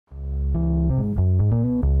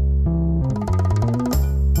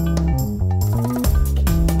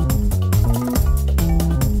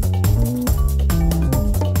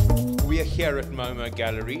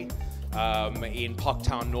Gallery in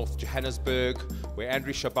Parktown, North Johannesburg, where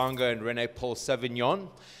Andrew Tshabangu and Rene-Paul Savignan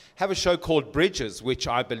have a show called Bridges, which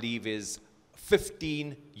I believe is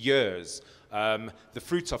 15 years. The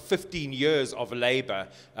fruits of 15 years of labor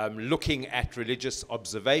looking at religious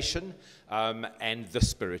observation and the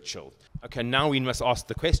spiritual. Okay, now we must ask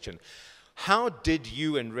the question. How did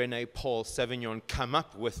you and Rene-Paul Savignan come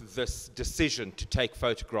up with this decision to take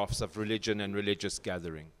photographs of religion and religious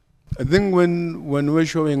gathering? I think when we're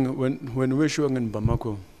showing in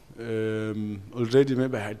Bamako, already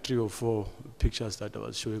maybe I had 3 or 4 pictures that I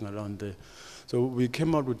was showing around there. So we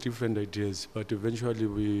came out with different ideas, but eventually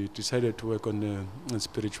we decided to work on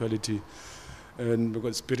spirituality. And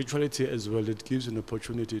because spirituality as well, it gives an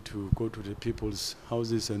opportunity to go to the people's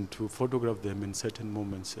houses and to photograph them in certain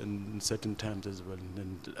moments and in certain times as well.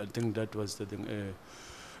 And I think that was the thing,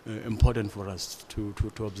 important for us to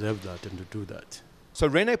observe that and to do that. So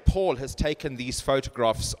Rene-Paul has taken these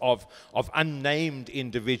photographs of unnamed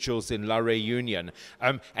individuals in La Réunion,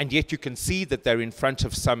 and yet you can see that they're in front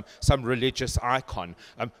of some religious icon.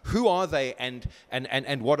 Who are they and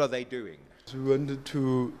what are they doing? We wanted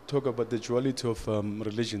to talk about the duality of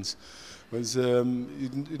religions. Because,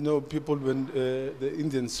 you know, people, when the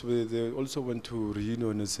Indians, they also went to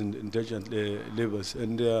Réunion as indigent laborers,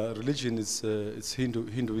 and their religion is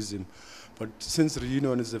Hinduism. But since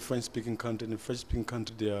Réunion is a French-speaking country, and a French-speaking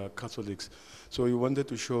country, they are Catholics. So we wanted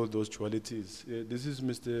to show those dualities. This is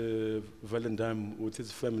Mr. Valentine with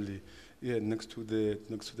his family here next to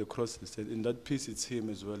the crosses. And in that piece, it's him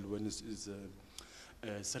as well when he's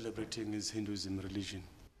celebrating his Hinduism religion.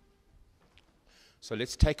 So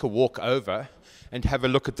let's take a walk over and have a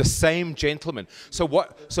look at the same gentleman. So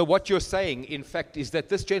what you're saying, in fact, is that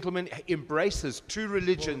this gentleman embraces 2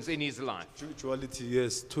 religions in his life. Duality,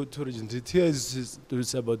 yes, two religions. Here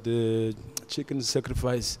is about the chicken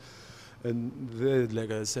sacrifice, and there,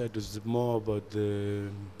 like I said, it's more about the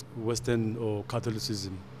Western or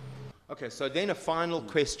Catholicism. Okay, so then a final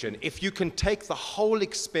question. If you can take the whole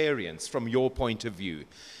experience from your point of view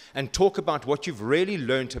and talk about what you've really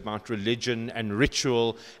learned about religion and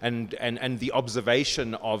ritual and the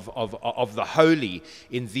observation of the holy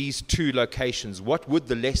in these 2 locations, what would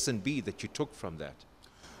the lesson be that you took from that?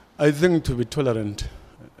 I think to be tolerant,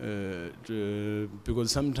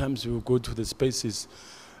 because sometimes you go to the spaces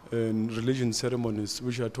and religion ceremonies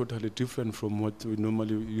which are totally different from what we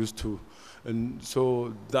normally used to. And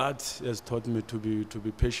so that has taught me to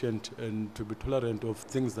be patient and to be tolerant of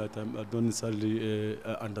things that I don't necessarily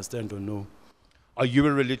understand or know. Are you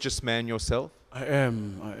a religious man yourself? I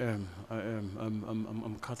am.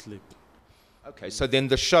 I'm Catholic. Okay, so then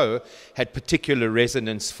the show had particular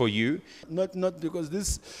resonance for you? Not because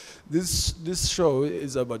this show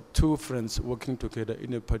is about 2 friends working together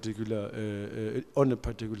in a particular on a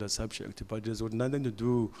particular subject, but there's nothing to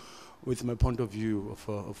do with my point of view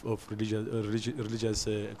of religious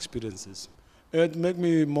experiences. It made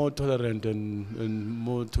me more tolerant and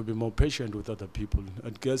more to be more patient with other people. I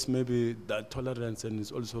guess maybe that tolerance and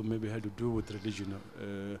it's also maybe had to do with religion.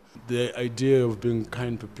 The idea of being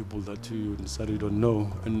kind to people that you necessarily don't know,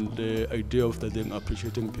 and the idea of that then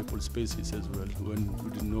appreciating people's spaces as well when we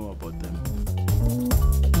didn't know about them.